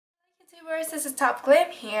Viewers, this is Top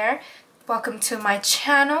Glam here. Welcome to my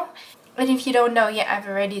channel. And if you don't know yet, I've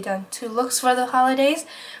already done 2 looks for the holidays,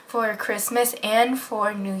 for Christmas and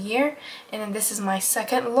for New Year. And then this is my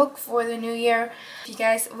second look for the New Year. If you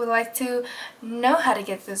guys would like to know how to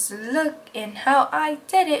get this look and how I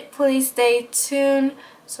did it, please stay tuned.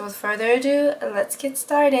 So with further ado, let's get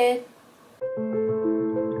started.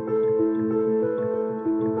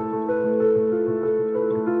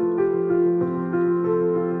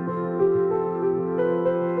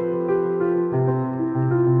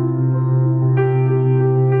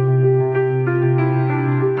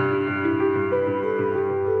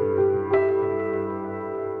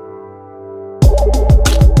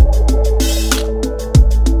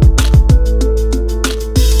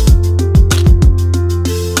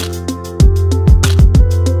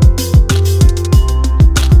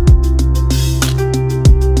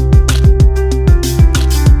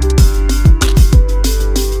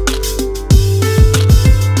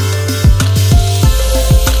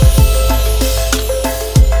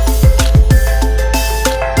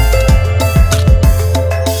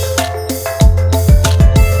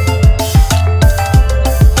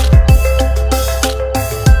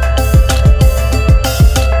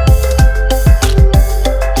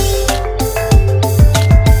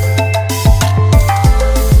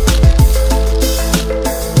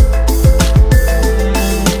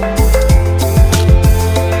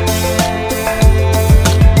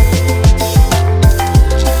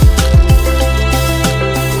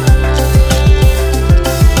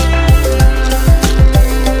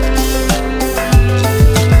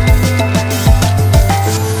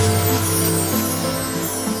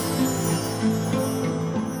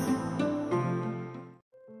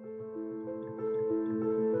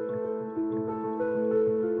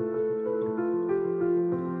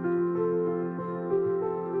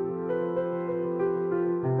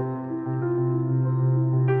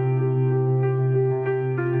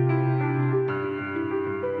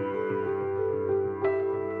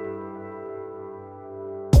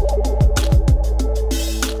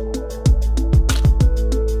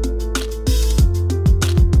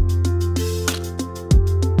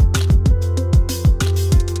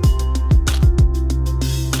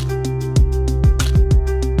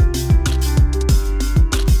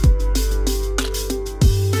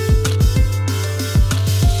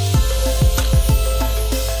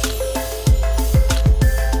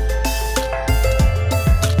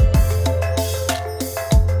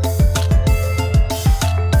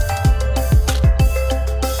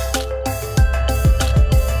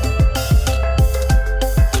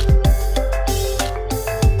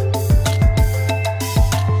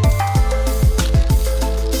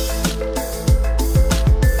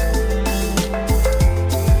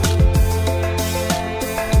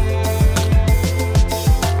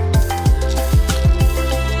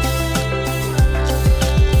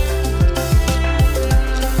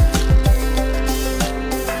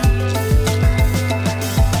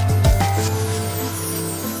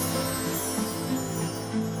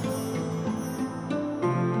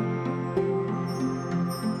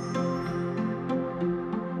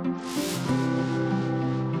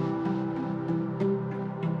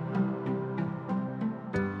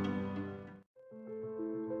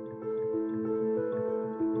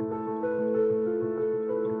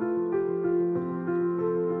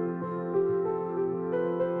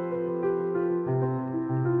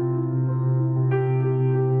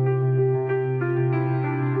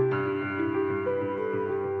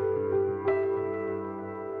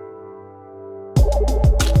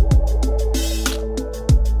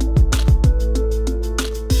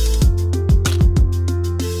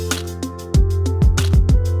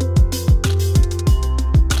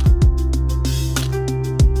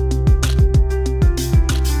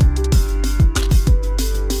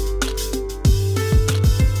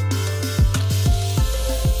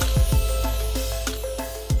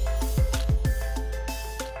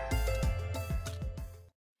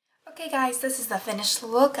 Okay guys, this is the finished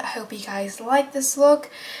look. I hope you guys like this look.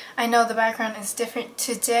 I know the background is different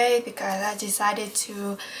today because I decided to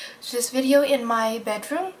do this video in my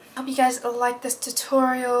bedroom. Hope you guys like this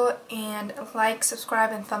tutorial and like,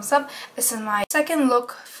 subscribe, and thumbs up. This is my second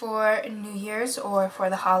look for New Year's or for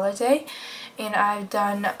the holiday. And I've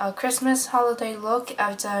done a Christmas holiday look.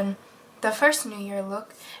 I've done the first New Year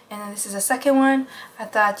look. And then this is the second one. I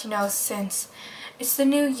thought, you know, since it's the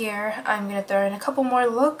new year, I'm gonna throw in a couple more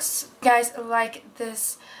looks. If you guys like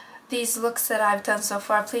these looks that I've done so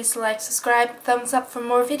far, please like, subscribe, thumbs up for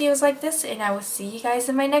more videos like this, and I will see you guys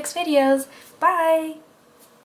in my next videos. Bye!